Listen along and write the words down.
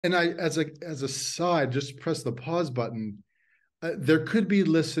And I, as a side, just press the pause button. There could be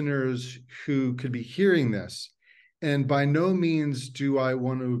listeners who could be hearing this, and by no means do I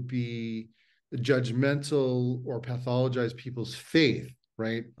want to be judgmental or pathologize people's faith,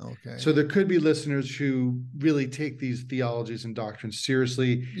 right? So Okay. there could be listeners who really take these theologies and doctrines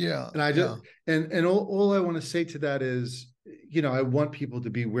seriously, Yeah. and I just Yeah. and all I want to say to that is, I want people to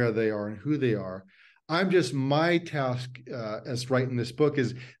be where they are and who they are. I'm just my task as writing this book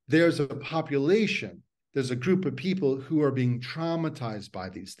is there's a population, there's a group of people who are being traumatized by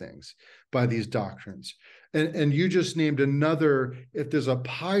these things, by these doctrines. And you just named another, if there's a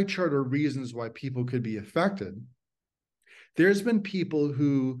pie chart of reasons why people could be affected, there's been people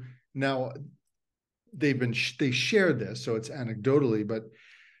who now they shared this, so it's anecdotally, but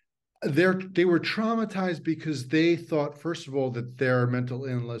they were traumatized because they thought, first of all, that their mental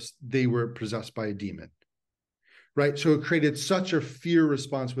illness, they were possessed by a demon, right? So it created such a fear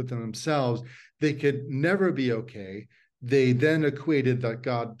response within themselves, they could never be okay. They then equated that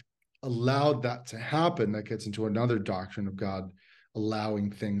God allowed that to happen. That gets into another doctrine of God allowing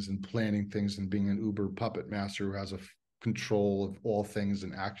things and planning things and being an uber puppet master who has a control of all things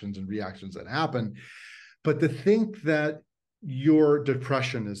and actions and reactions that happen. But to think that your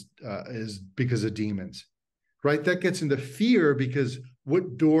depression is because of demons, right? That gets into fear because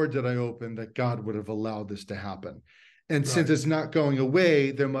what door did I open that God would have allowed this to happen? And since Right. it's not going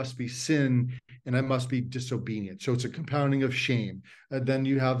away, there must be sin and I must be disobedient. So it's a compounding of shame. And then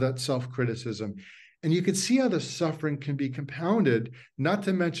you have that self criticism. And you can see how the suffering can be compounded, not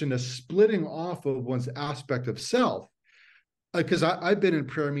to mention a splitting off of one's aspect of self. Because I've been in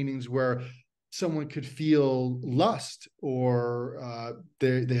prayer meetings where someone could feel lust or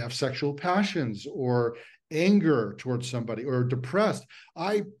they have sexual passions or anger towards somebody or depressed.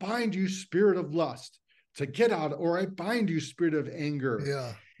 I bind you, spirit of lust, to get out, or I bind you, spirit of anger.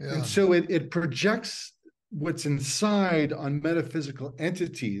 Yeah. And Yeah. so it projects what's inside on metaphysical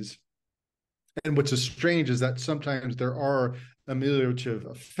entities. And what's strange is that sometimes there are ameliorative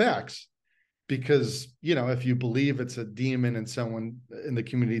effects because if you believe it's a demon and someone in the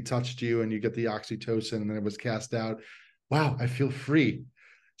community touched you and you get the oxytocin and then it was cast out, wow, I feel free.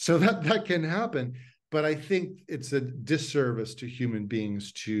 So that can happen, but I think it's a disservice to human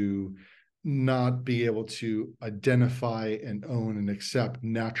beings to not be able to identify and own and accept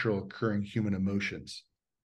natural occurring human emotions.